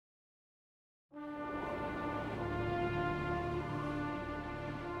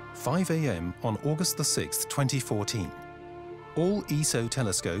5 a.m. on August the 6th, 2014. All ESO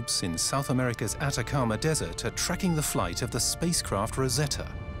telescopes in South America's Atacama Desert are tracking the flight of the spacecraft Rosetta.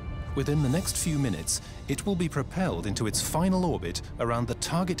 Within the next few minutes, it will be propelled into its final orbit around the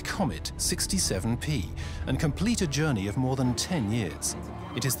target comet 67P and complete a journey of more than 10 years.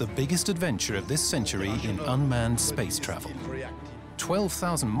 It is the biggest adventure of this century in unmanned space travel.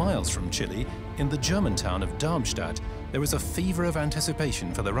 12,000 miles from Chile, in the German town of Darmstadt, there is a fever of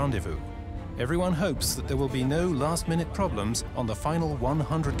anticipation for the rendezvous. Everyone hopes that there will be no last-minute problems on the final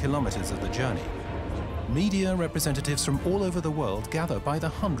 100 kilometers of the journey. Media representatives from all over the world gather by the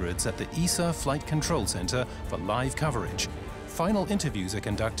hundreds at the ESA Flight Control Center for live coverage. Final interviews are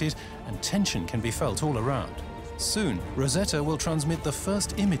conducted and tension can be felt all around. Soon, Rosetta will transmit the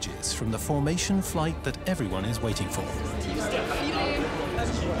first images from the formation flight that everyone is waiting for. All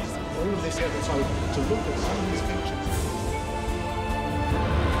of this episode to look at some of these features.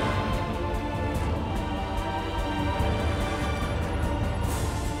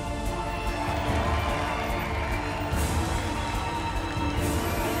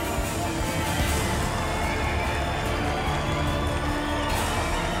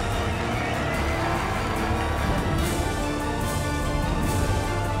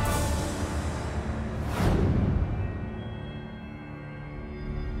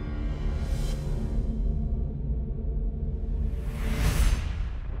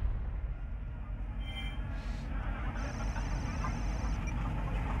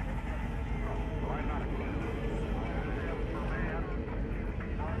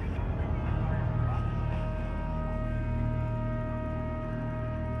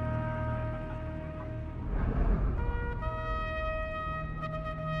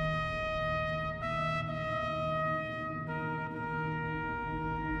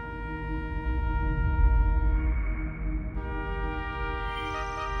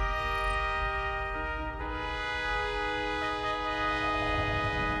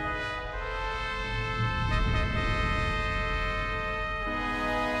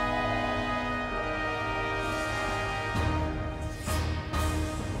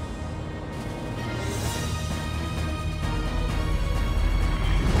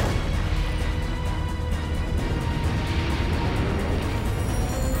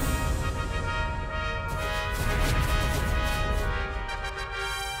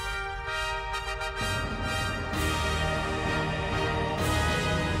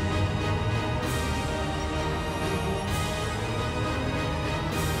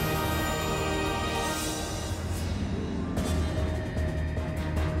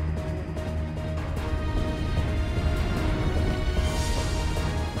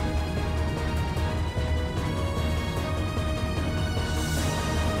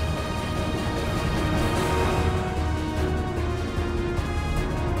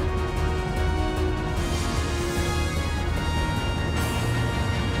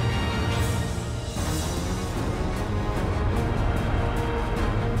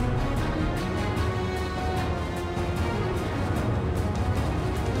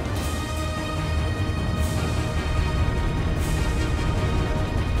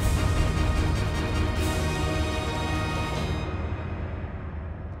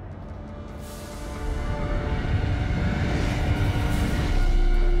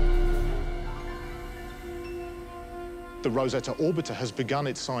 The Rosetta orbiter has begun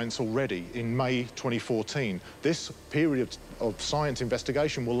its science already in May 2014. This period of science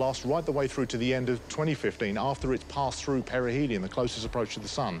investigation will last right the way through to the end of 2015, after it's passed through perihelion, the closest approach to the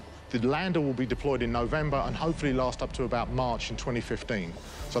sun. The lander will be deployed in November and hopefully last up to about March in 2015.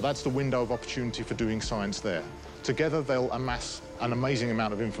 So that's the window of opportunity for doing science there. Together, they'll amass an amazing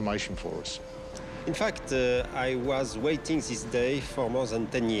amount of information for us. In fact, I was waiting this day for more than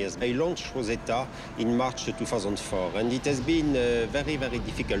 10 years. I launched Rosetta in March 2004, and it has been a very, very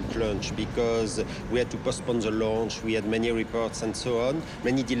difficult launch because we had to postpone the launch, we had many reports and so on,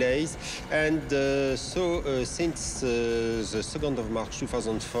 many delays. And since the 2nd of March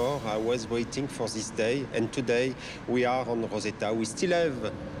 2004, I was waiting for this day, and today we are on Rosetta. We still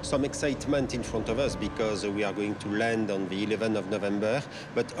have some excitement in front of us because we are going to land on the 11th of November,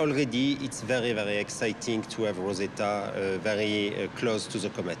 but already it's very, very exciting to have Rosetta very close to the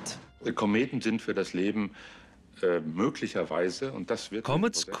comet. Kometen sind für das Leben möglicherweise, und das wird.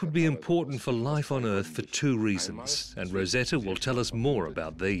 Comets could be important for life on Earth for two reasons, and Rosetta will tell us more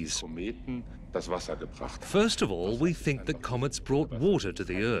about these. First of all, we think that comets brought water to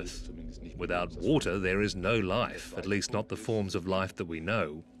the Earth. Without water, there is no life, at least not the forms of life that we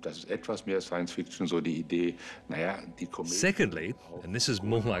know. Das ist etwas mehr Science Fiction, so die Idee, naja, die Kometen. Secondly, and this is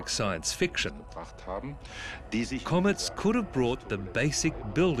more like science fiction, Haben, die sich comets could have brought the basic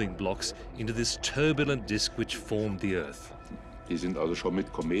building blocks into this turbulent disk which formed the Earth. Die sind also schon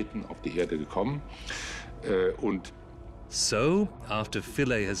mit Kometen auf die Erde gekommen. Und So, after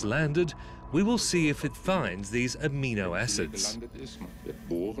Philae has landed, we will see if it finds these amino acids. gelandet ist, man wird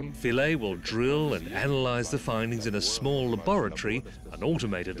bohren. Philae will drill and analyze the findings in a small laboratory, an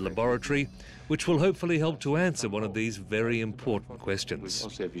automated laboratory, which will hopefully help to answer one of these very important questions.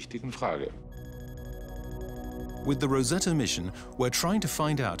 Aus sehr wichtigen Frage. With the Rosetta mission, we're trying to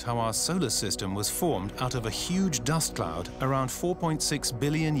find out how our solar system was formed out of a huge dust cloud around 4.6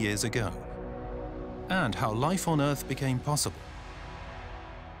 billion years ago, and how life on Earth became possible.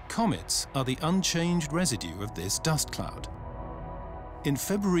 Comets are the unchanged residue of this dust cloud. In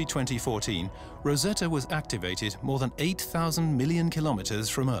February 2014, Rosetta was activated more than 8,000 million kilometers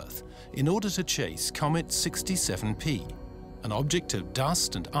from Earth in order to chase Comet 67P, an object of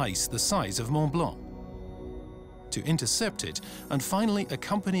dust and ice the size of Mont Blanc, to intercept it and finally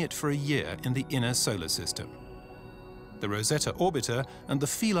accompany it for a year in the inner solar system. The Rosetta orbiter and the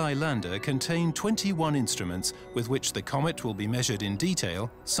Philae lander contain 21 instruments with which the comet will be measured in detail,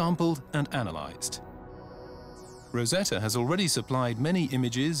 sampled and analyzed. Rosetta has already supplied many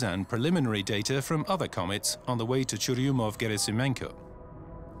images and preliminary data from other comets on the way to Churyumov-Gerasimenko.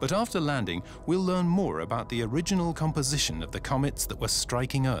 But after landing, we'll learn more about the original composition of the comets that were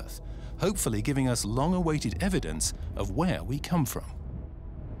striking Earth, hopefully giving us long-awaited evidence of where we come from.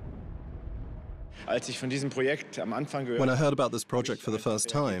 When I heard about this project for the first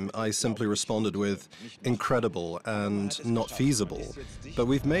time, I simply responded with incredible and not feasible, but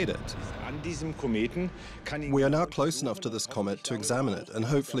we've made it. We are now close enough to this comet to examine it and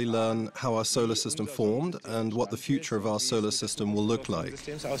hopefully learn how our solar system formed and what the future of our solar system will look like.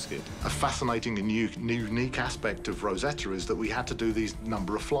 A fascinating and unique aspect of Rosetta is that we had to do these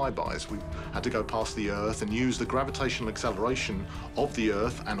number of flybys. We had to go past the Earth and use the gravitational acceleration of the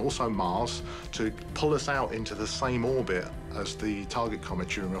Earth and also Mars to pull us out into the same orbit as the target comet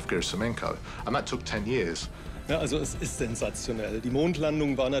Churyumov-Gerasimenko, and that took 10 years. Ja, also es ist sensationell. Die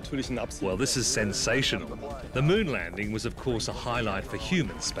Mondlandung war natürlich ein absolut. Well, this is sensational. The moon landing was, of course, a highlight for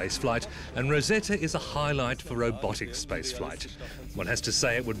human spaceflight, and Rosetta is a highlight for robotic spaceflight. One has to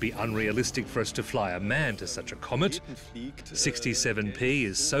say it would be unrealistic for us to fly a man to such a comet. 67P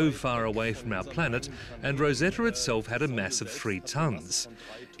is so far away from our planet, and Rosetta itself had a mass of 3 tons.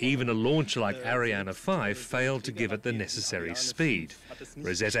 Even a launcher like Ariane 5 failed to give it the necessary speed.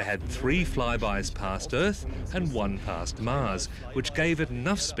 Rosetta had 3 flybys past Earth and 1 past Mars, which gave it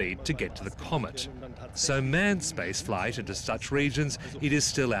enough speed to get to the comet. So manned spaceflight into such regions, it is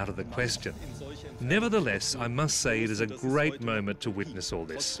still out of the question. Nevertheless, I must say it is a great moment to witness all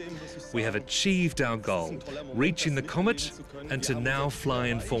this. We have achieved our goal, reaching the comet, and to now fly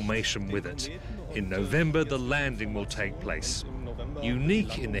in formation with it. In November, the landing will take place.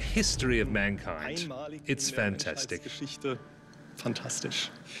 Unique in the history of mankind. It's fantastic.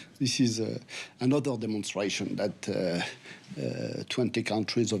 Fantastisch. This is another demonstration that 20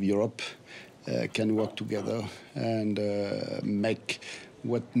 countries of Europe can work together and make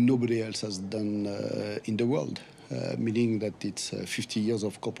what nobody else has done in the world, meaning that it's 50 years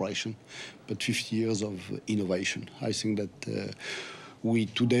of cooperation, but 50 years of innovation. I think that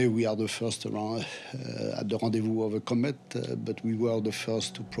today we are the first around, at the rendezvous of a comet, but we were the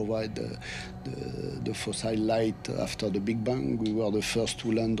first to provide the fossil light after the Big Bang. We were the first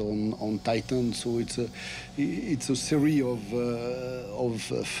to land on Titan, so it's a series of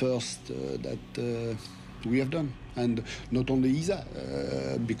firsts that we have done, and not only ESA,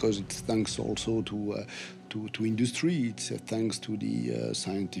 because it's thanks also to industry. It's thanks to the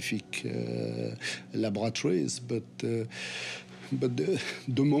scientific laboratories, but the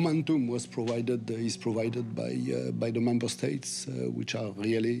momentum is provided by the member states, which are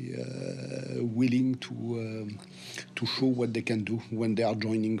really willing to show what they can do when they are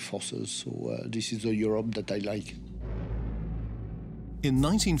joining forces. So this is a Europe that I like. In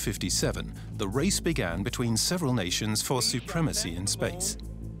 1957, the race began between several nations for supremacy in space.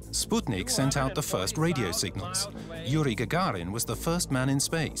 Sputnik sent out the first radio signals. Yuri Gagarin was the first man in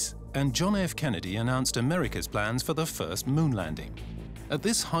space, and John F. Kennedy announced America's plans for the first moon landing. At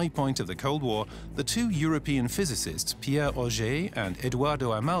this high point of the Cold War, the 2 European physicists, Pierre Auger and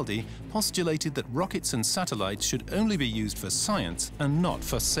Eduardo Amaldi, postulated that rockets and satellites should only be used for science and not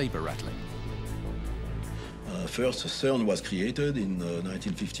for saber rattling. first CERN was created in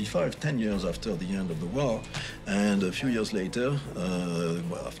 1955, 10 years after the end of the war. And a few years later,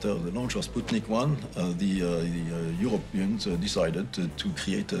 after the launch of Sputnik 1, the Europeans decided to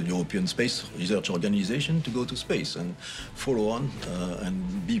create a European Space Research Organization to go to space and follow on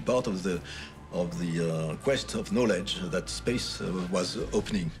and be part of the quest of knowledge that space was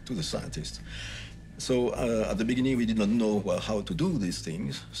opening to the scientists. So at the beginning, we did not know how to do these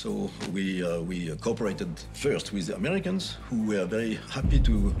things. So we cooperated first with the Americans, who were very happy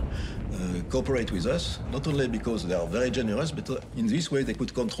to cooperate with us, not only because they are very generous, but in this way they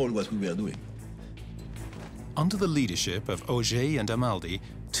could control what we were doing. Under the leadership of Auger and Amaldi,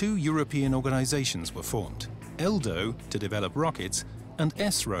 two European organizations were formed: ELDO to develop rockets and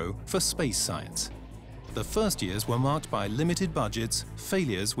ESRO for space science. The first years were marked by limited budgets,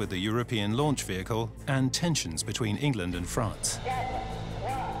 failures with the European launch vehicle, and tensions between England and France.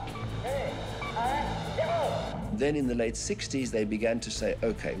 Then in the late 60s, they began to say,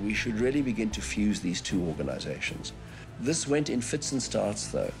 okay, we should really begin to fuse these two organizations. This went in fits and starts,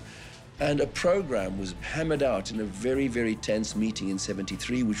 though. And a program was hammered out in a very, very tense meeting in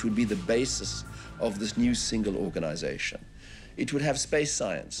 '73, which would be the basis of this new single organization. It would have space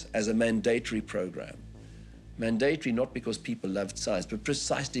science as a mandatory program. Mandatory not because people loved science, but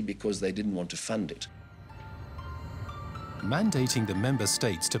precisely because they didn't want to fund it. Mandating the member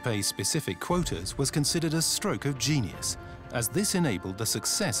states to pay specific quotas was considered a stroke of genius, as this enabled the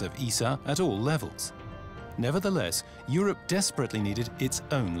success of ESA at all levels. Nevertheless, Europe desperately needed its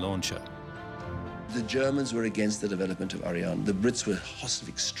own launcher. The Germans were against the development of Ariane. The Brits were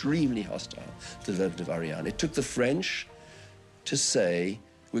extremely hostile to the development of Ariane. It took the French to say,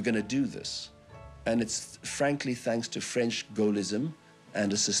 we're going to do this. And it's frankly thanks to French gaullism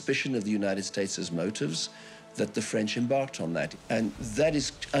and a suspicion of the United States' motives that the French embarked on that. And that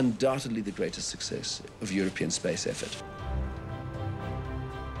is undoubtedly the greatest success of European space effort.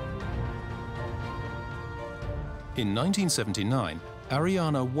 In 1979,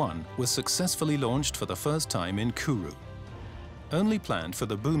 Ariane 1 was successfully launched for the first time in Kourou. Only planned for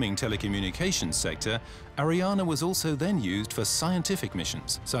the booming telecommunications sector, Ariane was also then used for scientific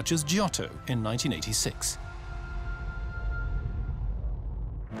missions, such as Giotto in 1986.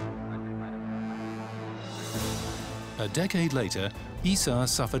 A decade later, ESA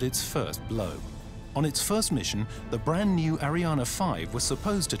suffered its first blow. On its first mission, the brand new Ariane 5 was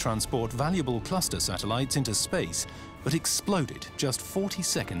supposed to transport valuable cluster satellites into space, but exploded just 40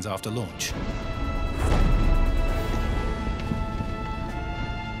 seconds after launch.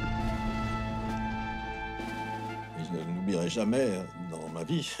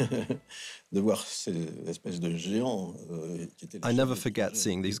 I never forget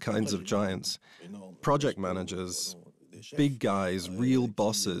seeing these kinds of giants. Project managers, big guys, real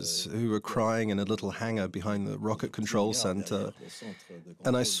bosses who were crying in a little hangar behind the rocket control center.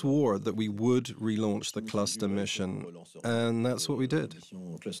 And I swore that we would relaunch the cluster mission, and that's what we did.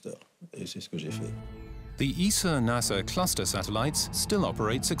 The ESA-NASA cluster satellites still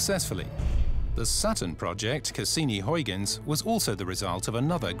operate successfully. The Saturn project, Cassini-Huygens, was also the result of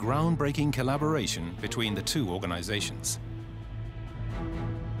another groundbreaking collaboration between the two organizations.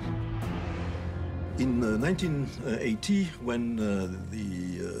 In 1980, when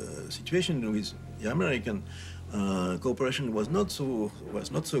the situation with the American cooperation was not so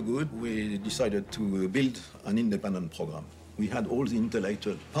good, we decided to build an independent program. We had all the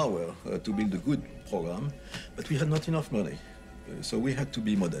intellectual power to build a good program, but we had not enough money, so we had to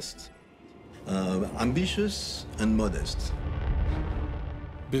be modest. Ambitious and modest.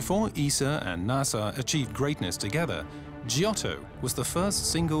 Before ESA and NASA achieved greatness together, Giotto was the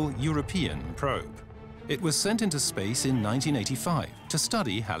first single European probe. It was sent into space in 1985 to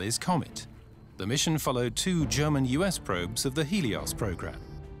study Halley's Comet. The mission followed two German-US probes of the Helios program.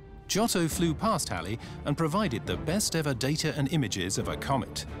 Giotto flew past Halley and provided the best ever data and images of a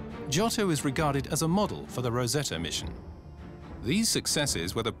comet. Giotto is regarded as a model for the Rosetta mission. These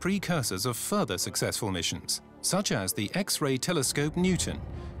successes were the precursors of further successful missions, such as the X-ray telescope Newton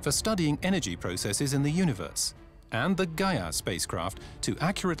for studying energy processes in the universe, and the Gaia spacecraft to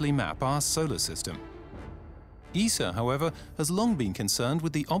accurately map our solar system. ESA, however, has long been concerned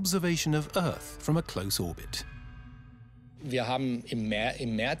with the observation of Earth from a close orbit. We've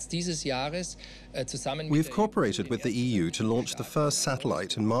cooperated with the EU to launch the first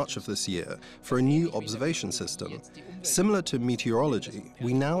satellite in March of this year for a new observation system. Similar to meteorology,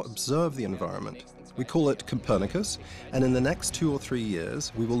 we now observe the environment. We call it Copernicus, and in the next 2 or 3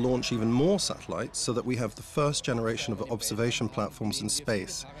 years, we will launch even more satellites so that we have the first generation of observation platforms in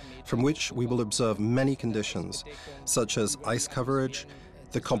space, from which we will observe many conditions, such as ice coverage,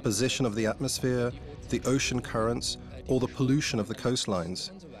 the composition of the atmosphere, the ocean currents, or the pollution of the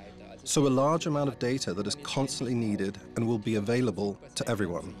coastlines. So a large amount of data that is constantly needed and will be available to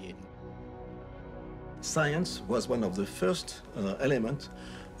everyone. Science was one of the first elements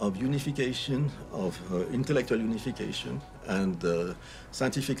of unification, of intellectual unification and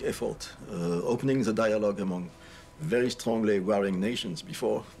scientific effort, opening the dialogue among very strongly warring nations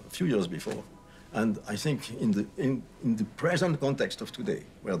before, a few years before. And I think in the present context of today,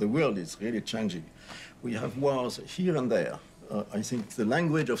 where the world is really changing, we have wars here and there. I think the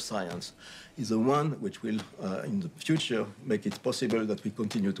language of science is the one which will, in the future, make it possible that we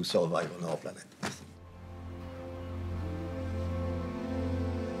continue to survive on our planet.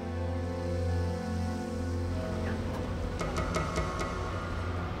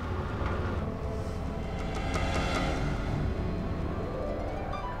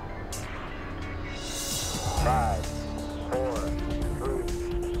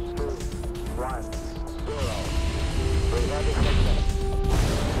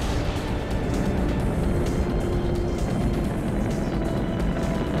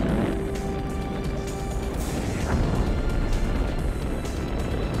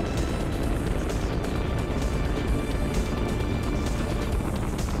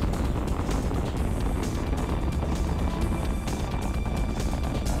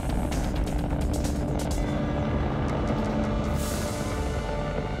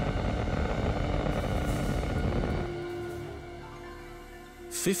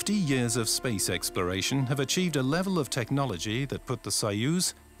 "50 years of space exploration have achieved a level of technology that put the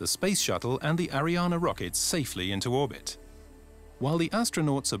Soyuz, the Space Shuttle and the Ariane rockets safely into orbit. While the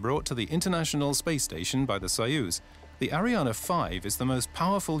astronauts are brought to the International Space Station by the Soyuz, the Ariane 5 is the most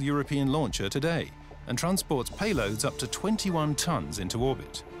powerful European launcher today and transports payloads up to 21 tons into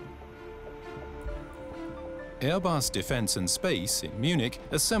orbit. Airbus Defence and Space in Munich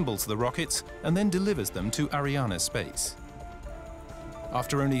assembles the rockets and then delivers them to Ariane Space.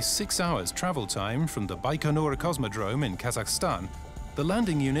 After only 6 hours travel time from the Baikonur Cosmodrome in Kazakhstan, the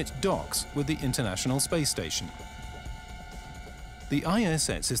landing unit docks with the International Space Station. The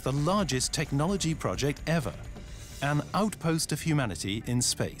ISS is the largest technology project ever, an outpost of humanity in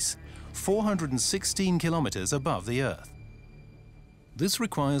space, 416 kilometers above the Earth. This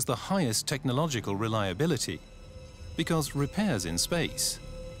requires the highest technological reliability, because repairs in space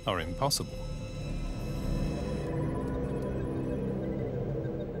are impossible.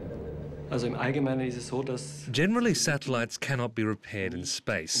 Generally, satellites cannot be repaired in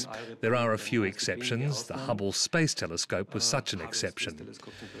space. There are a few exceptions. The Hubble Space Telescope was such an exception.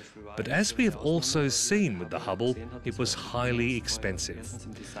 But as we have also seen with the Hubble, it was highly expensive.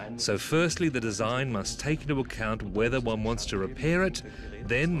 So firstly, the design must take into account whether one wants to repair it.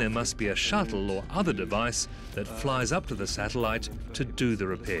 Then there must be a shuttle or other device that flies up to the satellite to do the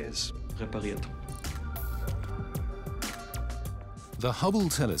repairs. The Hubble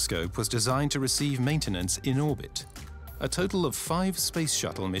telescope was designed to receive maintenance in orbit. A total of 5 space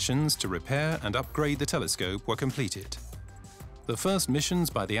shuttle missions to repair and upgrade the telescope were completed. The first missions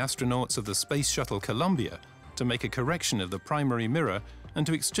by the astronauts of the Space Shuttle Columbia to make a correction of the primary mirror and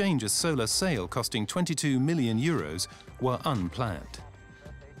to exchange a solar sail costing 22 million euros were unplanned.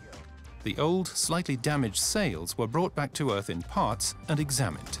 The old, slightly damaged sails were brought back to Earth in parts and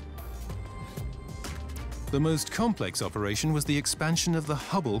examined. The most complex operation was the expansion of the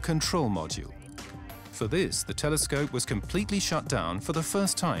Hubble control module. For this, the telescope was completely shut down for the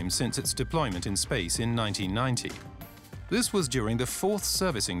first time since its deployment in space in 1990. This was during the 4th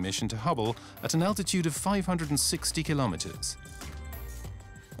servicing mission to Hubble at an altitude of 560 kilometers.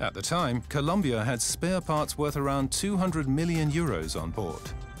 At the time, Columbia had spare parts worth around 200 million euros on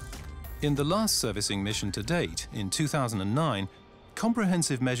board. In the last servicing mission to date, in 2009,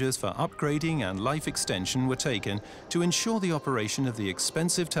 comprehensive measures for upgrading and life extension were taken to ensure the operation of the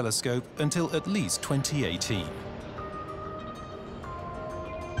expensive telescope until at least 2018.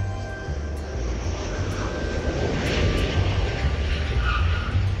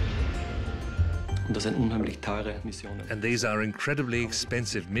 And these are incredibly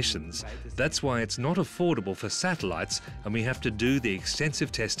expensive missions. That's why it's not affordable for satellites, and we have to do the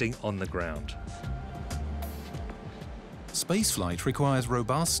extensive testing on the ground. Spaceflight requires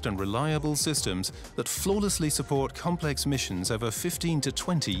robust and reliable systems that flawlessly support complex missions over 15 to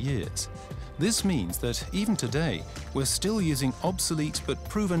 20 years. This means that even today, we're still using obsolete but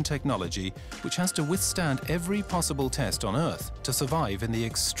proven technology which has to withstand every possible test on Earth to survive in the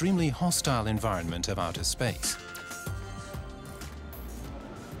extremely hostile environment of outer space.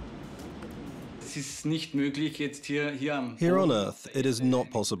 Here on Earth, it is not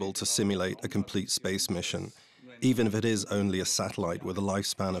possible to simulate a complete space mission. even if it is only a satellite with a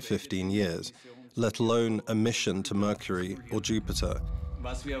lifespan of 15 years, let alone a mission to Mercury or Jupiter.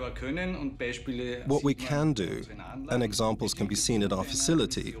 What we can do, and examples can be seen at our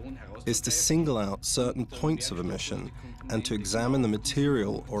facility, is to single out certain points of a mission and to examine the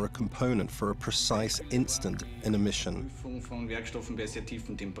material or a component for a precise instant in a mission.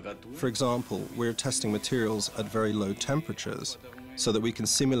 For example, we're testing materials at very low temperatures so that we can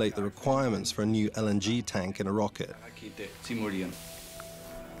simulate the requirements for a new LNG tank in a rocket.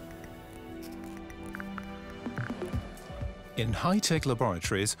 In high-tech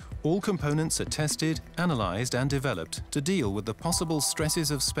laboratories, all components are tested, analyzed and developed to deal with the possible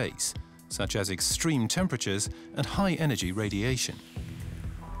stresses of space, such as extreme temperatures and high-energy radiation.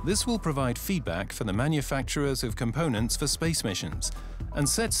 This will provide feedback for the manufacturers of components for space missions and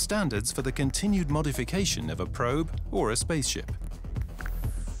set standards for the continued modification of a probe or a spaceship.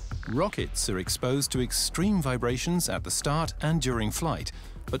 Rockets are exposed to extreme vibrations at the start and during flight,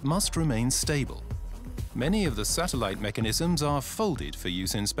 but must remain stable. Many of the satellite mechanisms are folded for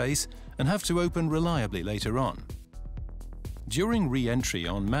use in space and have to open reliably later on. During re-entry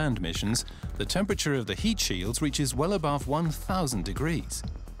on manned missions, the temperature of the heat shields reaches well above 1,000 degrees.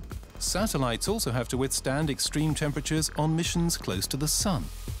 Satellites also have to withstand extreme temperatures on missions close to the Sun.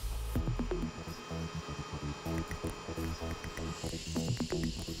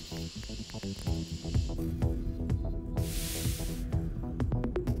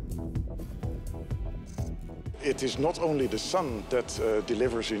 It is not only the sun that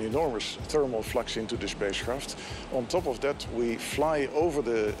delivers an enormous thermal flux into the spacecraft. On top of that, we fly over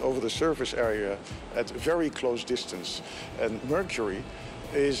the surface area at very close distance. And Mercury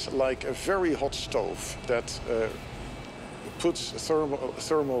is like a very hot stove that puts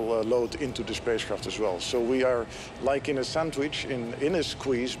thermal load into the spacecraft as well. So we are like in a sandwich, in a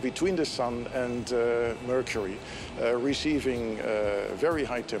squeeze between the sun and Mercury, receiving very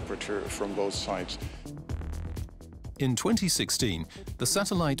high temperature from both sides. In 2016, the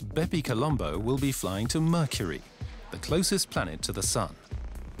satellite Bepi-Colombo will be flying to Mercury, the closest planet to the Sun.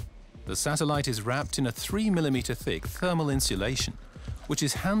 The satellite is wrapped in a 3mm thick thermal insulation, which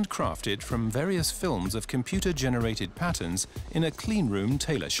is handcrafted from various films of computer-generated patterns in a cleanroom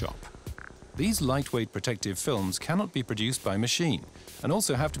tailor shop. These lightweight protective films cannot be produced by machine and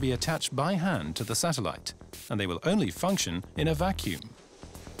also have to be attached by hand to the satellite, and they will only function in a vacuum.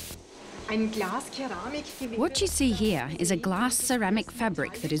 What you see here is a glass ceramic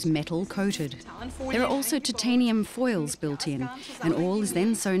fabric that is metal coated. There are also titanium foils built in, and all is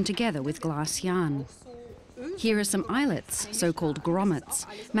then sewn together with glass yarn. Here are some eyelets, so-called grommets,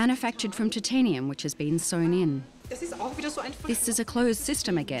 manufactured from titanium which has been sewn in. This is a closed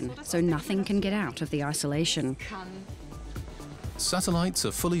system again, so nothing can get out of the isolation. Satellites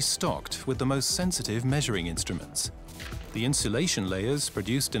are fully stocked with the most sensitive measuring instruments. The insulation layers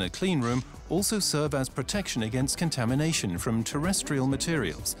produced in a clean room also serve as protection against contamination from terrestrial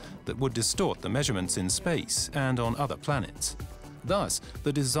materials that would distort the measurements in space and on other planets. Thus,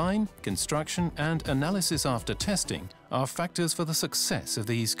 the design, construction and analysis after testing are factors for the success of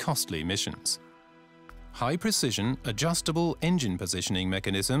these costly missions. High-precision, adjustable engine positioning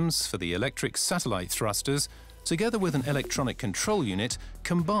mechanisms for the electric satellite thrusters, together with an electronic control unit,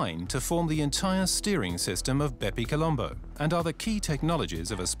 combine to form the entire steering system of Bepi-Colombo and are the key technologies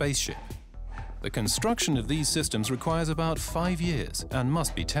of a spaceship. The construction of these systems requires about 5 years and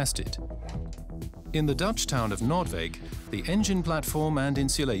must be tested. In the Dutch town of Noordwijk, the engine platform and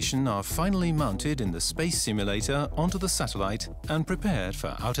insulation are finally mounted in the space simulator onto the satellite and prepared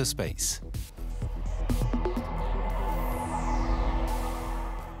for outer space.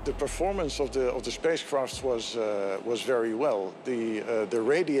 The performance of the spacecraft was very well. The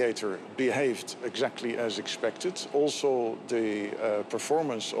radiator behaved exactly as expected. Also, the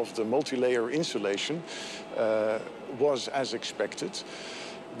performance of the multi-layer insulation was as expected.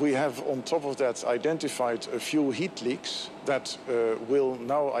 We have, on top of that, identified a few heat leaks that will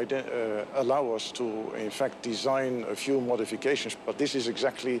now allow us to, in fact, design a few modifications. But this is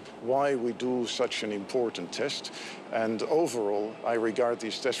exactly why we do such an important test. And overall, I regard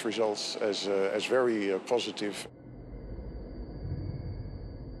these test results as very positive.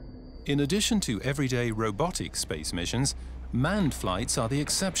 In addition to everyday robotic space missions, manned flights are the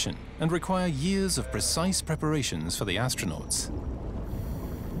exception and require years of precise preparations for the astronauts.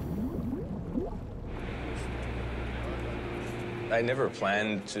 I never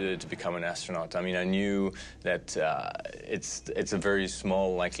planned to become an astronaut. I mean, I knew that it's a very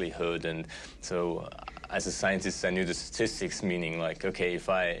small likelihood, and so as a scientist, I knew the statistics, meaning like, okay, if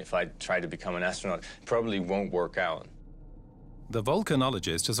I try to become an astronaut, it probably won't work out. The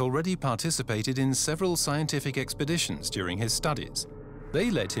volcanologist has already participated in several scientific expeditions during his studies. They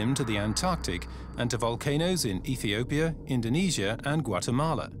led him to the Antarctic and to volcanoes in Ethiopia, Indonesia, and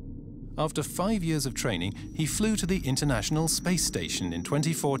Guatemala. After 5 years of training, he flew to the International Space Station in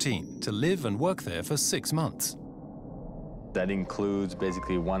 2014 to live and work there for 6 months. That includes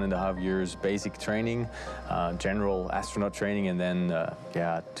basically 1.5 years basic training, general astronaut training, and then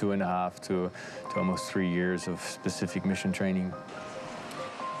 2.5 to almost 3 years of specific mission training.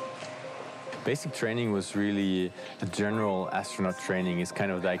 Basic training was really the general astronaut training. Is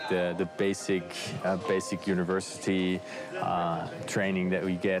kind of like the basic university training that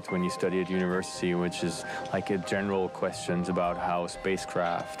we get when you study at university, which is like a general questions about how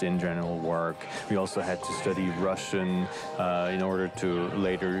spacecraft in general work. We also had to study Russian in order to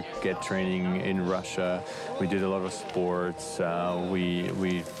later get training in Russia. We did a lot of sports.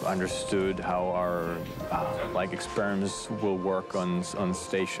 We understood how our experiments will work on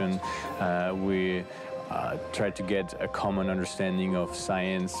station. We tried to get a common understanding of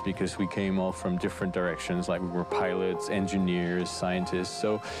science because we came all from different directions, like we were pilots, engineers, scientists.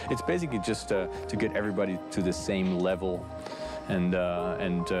 So it's basically just to get everybody to the same level. And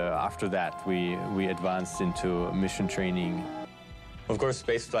after that, we advanced into mission training. Of course,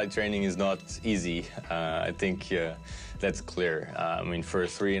 spaceflight training is not easy. I think that's clear. I mean, for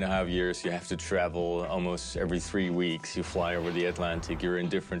 3.5 years, you have to travel almost every 3 weeks. You fly over the Atlantic, you're in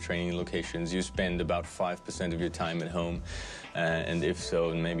different training locations. You spend about 5% of your time at home. And if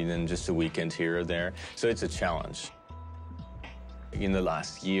so, maybe then just a weekend here or there. So it's a challenge. In the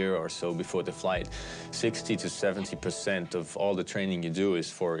last year or so before the flight, 60 to 70% of all the training you do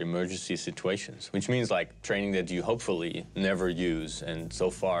is for emergency situations, which means like training that you hopefully never use. And so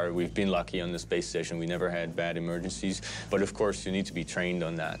far, we've been lucky on the space station. We never had bad emergencies. But of course, you need to be trained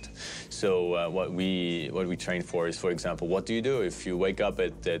on that. So what we train for is, for example, what do you do if you wake up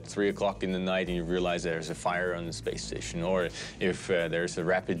at 3 o'clock in the night and you realize there's a fire on the space station? Or if there's a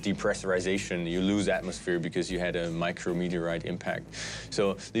rapid depressurization, you lose atmosphere because you had a micrometeorite impact.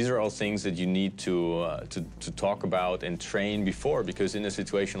 So these are all things that you need to talk about and train before, because in a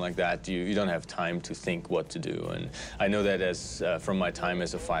situation like that, you don't have time to think what to do. And I know that as from my time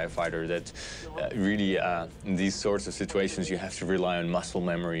as a firefighter, that really in these sorts of situations, you have to rely on muscle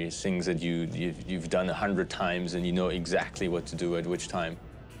memory, things that you've done 100 times and you know exactly what to do at which time.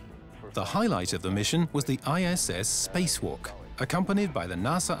 The highlight of the mission was the ISS spacewalk, accompanied by the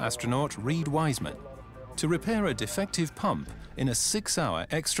NASA astronaut Reid Wiseman, to repair a defective pump in a 6-hour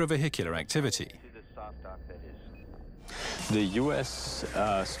extravehicular activity. The US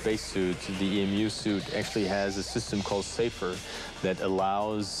spacesuit, the EMU suit, actually has a system called SAFER that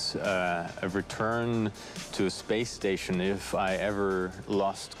allows a return to a space station if I ever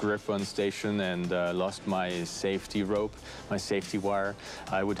lost grip on station and lost my safety rope, my safety wire.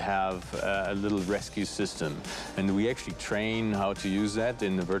 I would have a little rescue system. And we actually train how to use that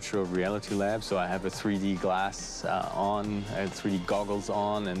in the virtual reality lab. So I have a 3D glass on, 3D goggles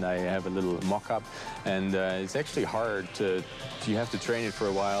on, and I have a little mock-up. And it's actually hard you have to train it for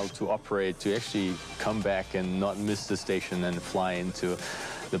a while to operate, to actually come back and not miss the station and fly into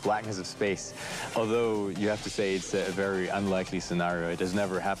the blackness of space. Although you have to say it's a very unlikely scenario. It has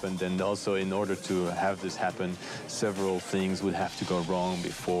never happened, and also in order to have this happen, several things would have to go wrong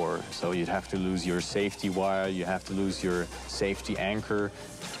before. So you'd have to lose your safety wire, you have to lose your safety anchor,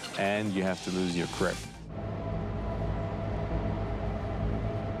 and you have to lose your grip.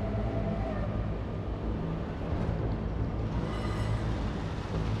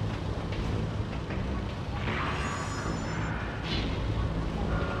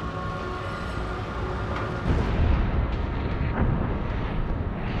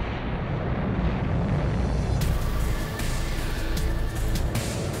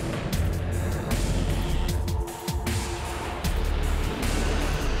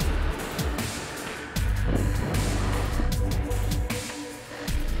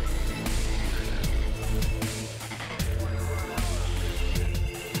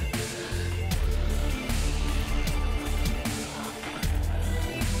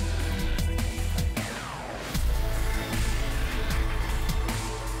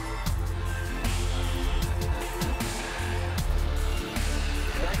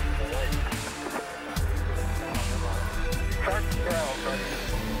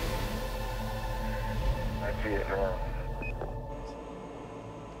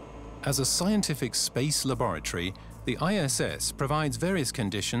 As a scientific space laboratory, the ISS provides various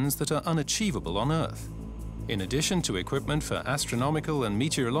conditions that are unachievable on Earth. In addition to equipment for astronomical and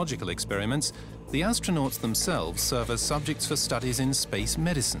meteorological experiments, the astronauts themselves serve as subjects for studies in space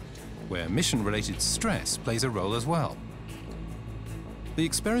medicine, where mission-related stress plays a role as well. The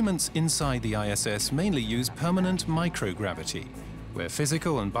experiments inside the ISS mainly use permanent microgravity, where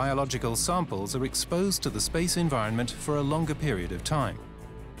physical and biological samples are exposed to the space environment for a longer period of time.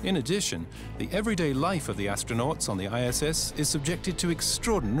 In addition, the everyday life of the astronauts on the ISS is subjected to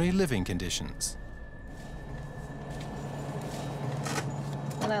extraordinary living conditions.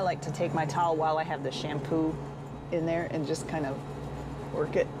 And I like to take my towel while I have the shampoo in there and just kind of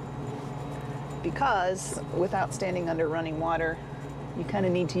work it. Because without standing under running water, you kind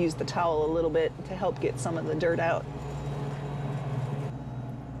of need to use the towel a little bit to help get some of the dirt out.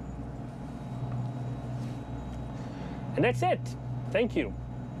 And that's it. Thank you.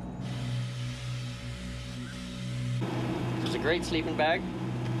 It's a great sleeping bag.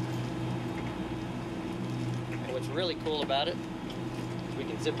 And what's really cool about it is we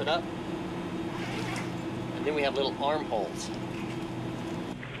can zip it up, and then we have little armholes.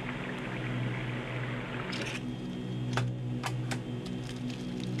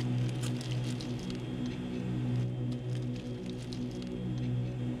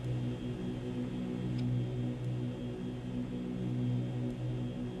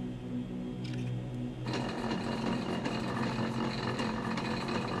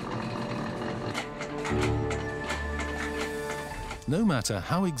 No matter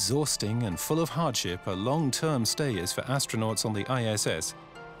how exhausting and full of hardship a long-term stay is for astronauts on the ISS,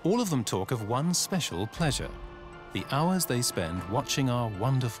 all of them talk of one special pleasure: the hours they spend watching our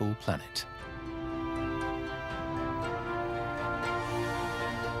wonderful planet.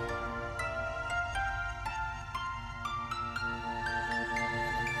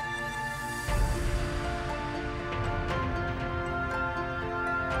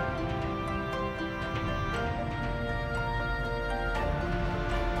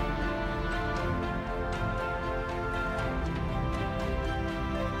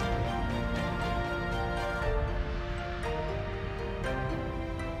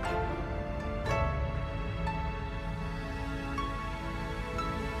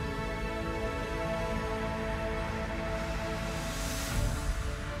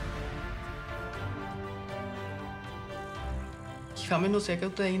 I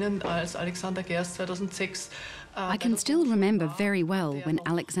can still remember very well when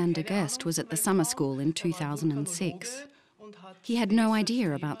Alexander Gerst was at the summer school in 2006. He had no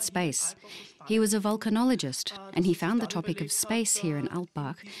idea about space. He was a volcanologist, and he found the topic of space here in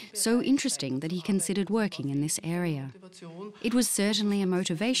Alpbach so interesting that he considered working in this area. It was certainly a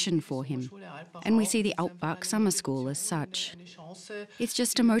motivation for him, and we see the Alpbach Summer School as such. It's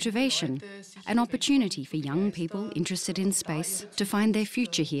just a motivation, an opportunity for young people interested in space to find their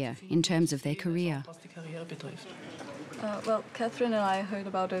future here in terms of their career. Well, Catherine and I heard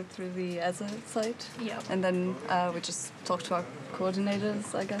about it through the ESA site. Yeah. And then we just talked to our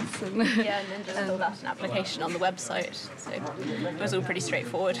coordinators, I guess. Yeah, and then just filled out an application on the website. So it was all pretty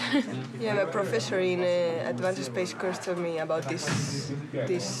straightforward. Yeah, my professor in advanced space course told me about this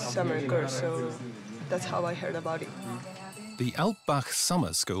summer course, so that's how I heard about it. The Alpbach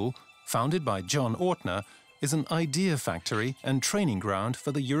Summer School, founded by John Ortner, is an idea factory and training ground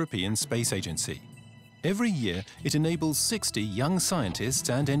for the European Space Agency. Every year, it enables 60 young scientists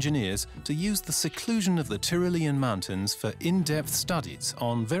and engineers to use the seclusion of the Tyrolean mountains for in-depth studies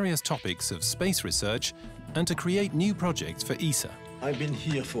on various topics of space research and to create new projects for ESA. I've been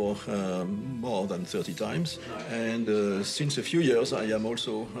here for more than 30 times, and since a few years I am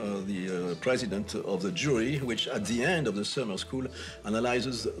also the president of the jury, which at the end of the summer school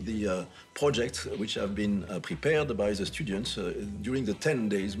analyzes the projects which have been prepared by the students during the 10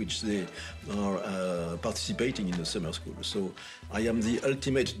 days which they are participating in the summer school. So I am the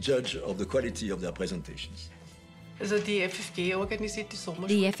ultimate judge of the quality of their presentations. The FFG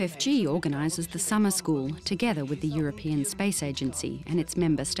organises the summer school together with the European Space Agency and its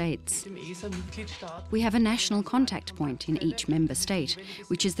member states. We have a national contact point in each member state,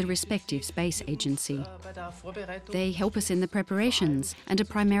 which is the respective space agency. They help us in the preparations and are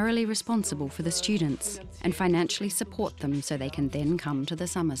primarily responsible for the students and financially support them so they can then come to the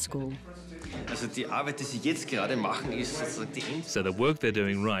summer school. So the work they're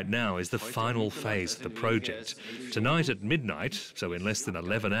doing right now is the final phase of the project. Tonight at midnight, so in less than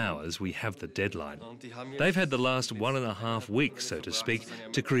 11 hours, we have the deadline. They've had the last 1.5 weeks, so to speak,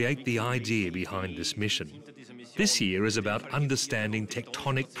 to create the idea behind this mission. This year is about understanding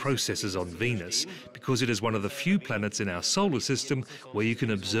tectonic processes on Venus, because it is one of the few planets in our solar system where you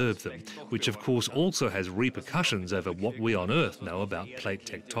can observe them, which of course also has repercussions over what we on Earth know about plate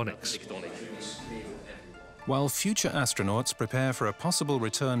tectonics. While future astronauts prepare for a possible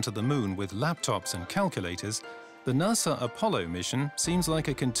return to the Moon with laptops and calculators, the NASA Apollo mission seems like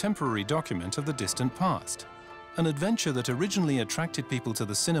a contemporary document of the distant past. an adventure that originally attracted people to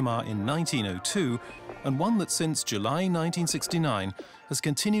the cinema in 1902 and one that since July 1969 has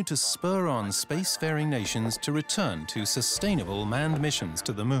continued to spur on spacefaring nations to return to sustainable manned missions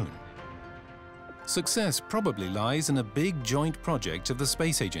to the Moon. Success probably lies in a big joint project of the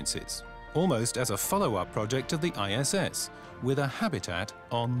space agencies, almost as a follow-up project of the ISS, with a habitat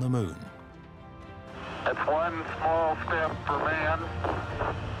on the Moon. That's one small step for man,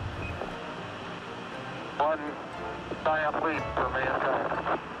 one giant leap for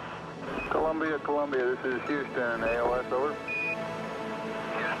mankind. Columbia, this is Houston, AOS, over.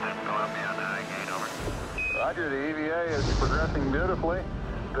 Houston, Columbia, navigate, over. Roger, the EVA is progressing beautifully.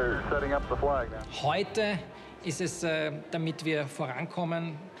 They're setting up the flag now. Heute ist es, damit wir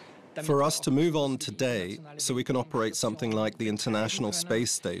vorankommen. For us to move on today, so we can operate something like the International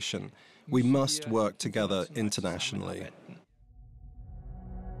Space Station, we must work together internationally.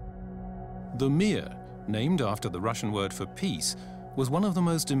 The Mir, named after the Russian word for peace, was one of the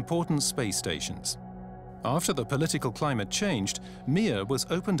most important space stations. After the political climate changed, Mir was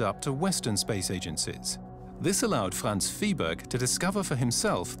opened up to Western space agencies. This allowed Franz Fieberg to discover for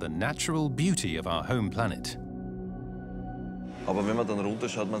himself the natural beauty of our home planet. But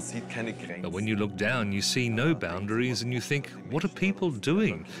when you look down, you see no boundaries and you think, what are people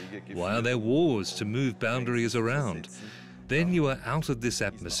doing? Why are there wars to move boundaries around? Then you are out of this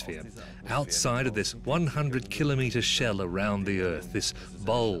atmosphere, outside of this 100-kilometre shell around the Earth, this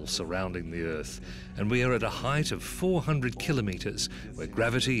bowl surrounding the Earth, and we are at a height of 400 kilometres, where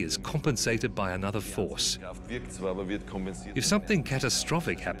gravity is compensated by another force. If something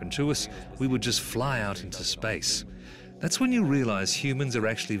catastrophic happened to us, we would just fly out into space. That's when you realise humans are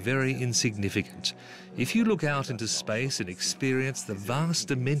actually very insignificant. If you look out into space and experience the vast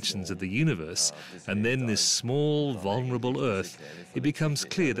dimensions of the universe, and then this small, vulnerable Earth, it becomes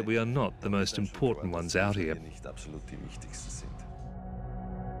clear that we are not the most important ones out here.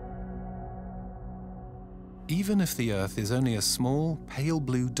 Even if the Earth is only a small, pale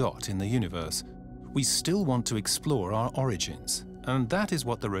blue dot in the universe, we still want to explore our origins. And that is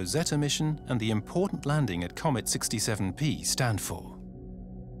what the Rosetta mission and the important landing at Comet 67P stand for.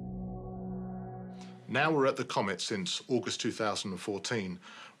 Now we're at the Comet since August 2014.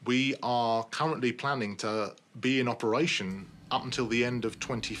 We are currently planning to be in operation up until the end of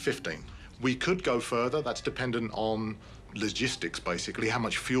 2015. We could go further. That's dependent on logistics, basically, how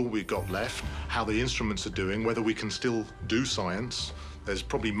much fuel we've got left, how the instruments are doing, whether we can still do science. There's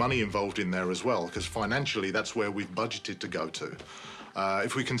probably money involved in there as well, because financially that's where we've budgeted to go to.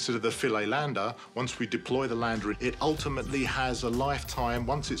 If we consider the Philae lander, once we deploy the lander, it ultimately has a lifetime,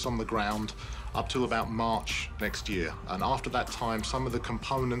 once it's on the ground, up till about March next year. And after that time, some of the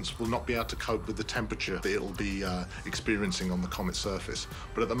components will not be able to cope with the temperature that it'll be experiencing on the comet's surface.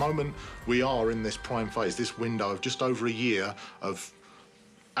 But at the moment, we are in this prime phase, this window of just over a year of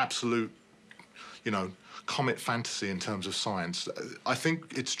absolute, comet fantasy in terms of science. I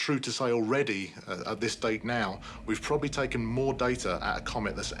think it's true to say already, at this date now, we've probably taken more data at a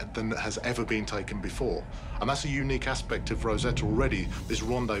comet than has ever been taken before. And that's a unique aspect of Rosetta already, this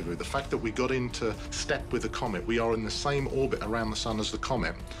rendezvous. The fact that we got into step with the comet, we are in the same orbit around the sun as the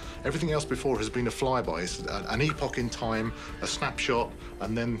comet. Everything else before has been a flyby. It's an epoch in time, a snapshot,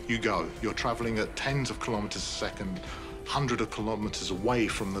 and then you go. You're traveling at tens of kilometers a second, hundreds of kilometers away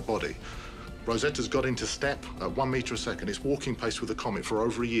from the body. Rosetta's got into step at 1 metre a second. It's walking pace with the comet for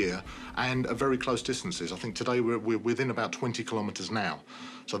over a year and at very close distances. I think today we're within about 20 kilometres now.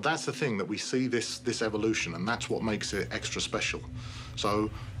 So that's the thing, that we see this evolution, and that's what makes it extra special. So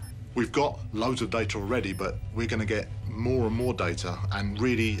we've got loads of data already, but we're going to get more and more data and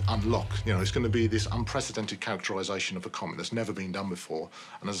really unlock. It's going to be this unprecedented characterisation of a comet that's never been done before.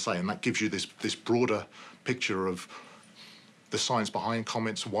 And as I say, and that gives you this broader picture of the science behind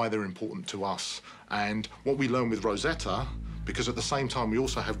comets, why they're important to us, and what we learn with Rosetta, because at the same time we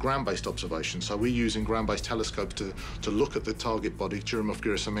also have ground-based observations. So we're using ground-based telescopes to look at the target body,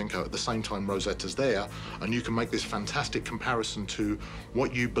 Churyumov-Gerasimenko, at the same time Rosetta's there, and you can make this fantastic comparison to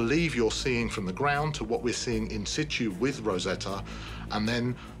what you believe you're seeing from the ground to what we're seeing in situ with Rosetta, and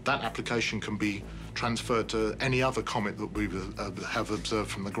then that application can be transferred to any other comet that we have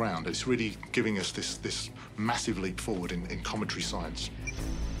observed from the ground. It's really giving us this massive leap forward in cometary science.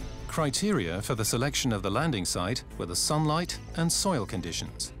 Criteria for the selection of the landing site were the sunlight and soil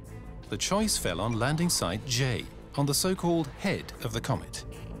conditions. The choice fell on landing site J, on the so-called head of the comet.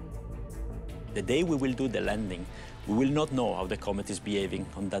 The day we will do the landing, we will not know how the comet is behaving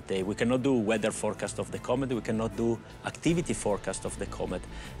on that day. We cannot do weather forecast of the comet, we cannot do activity forecast of the comet.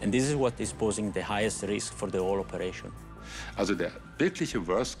 And this is what is posing the highest risk for the whole operation. Also der wirkliche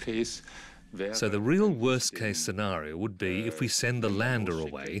Worst Case So the real worst-case scenario would be if we send the lander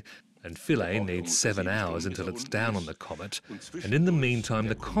away, and Philae needs 7 hours until it's down on the comet, and in the meantime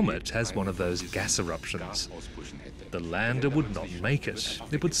the comet has one of those gas eruptions. The lander would not make it.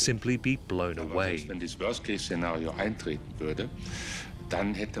 It would simply be blown away.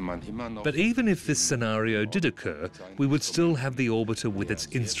 But even if this scenario did occur, we would still have the orbiter with its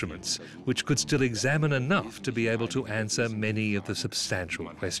instruments, which could still examine enough to be able to answer many of the substantial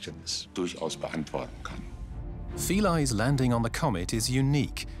questions. Philae's landing on the comet is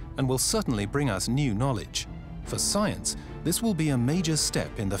unique and will certainly bring us new knowledge. For science, this will be a major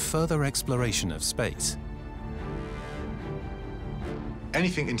step in the further exploration of space.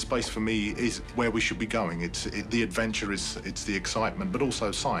 Anything in space for me is where we should be going. The adventure, it's the excitement, but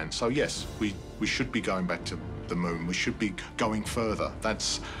also science. So yes, we should be going back to the moon. We should be going further.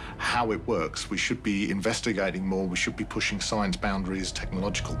 That's how it works. We should be investigating more. We should be pushing science boundaries,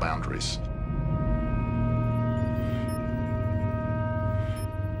 technological boundaries.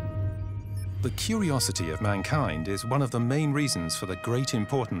 The curiosity of mankind is one of the main reasons for the great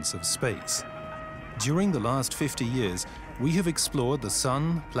importance of space. During the last 50 years, we have explored the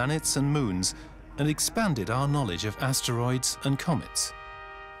Sun, planets and moons and expanded our knowledge of asteroids and comets.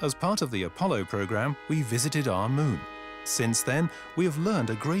 As part of the Apollo program, we visited our moon. Since then, we have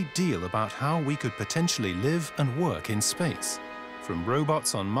learned a great deal about how we could potentially live and work in space, from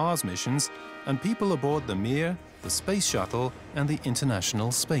robots on Mars missions and people aboard the Mir, the Space Shuttle and the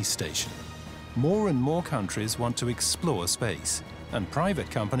International Space Station. More and more countries want to explore space, and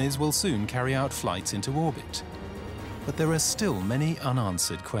private companies will soon carry out flights into orbit. But there are still many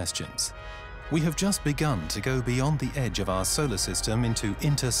unanswered questions. We have just begun to go beyond the edge of our solar system into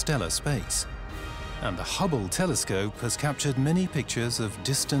interstellar space. And the Hubble telescope has captured many pictures of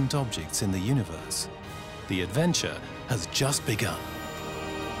distant objects in the universe. The adventure has just begun.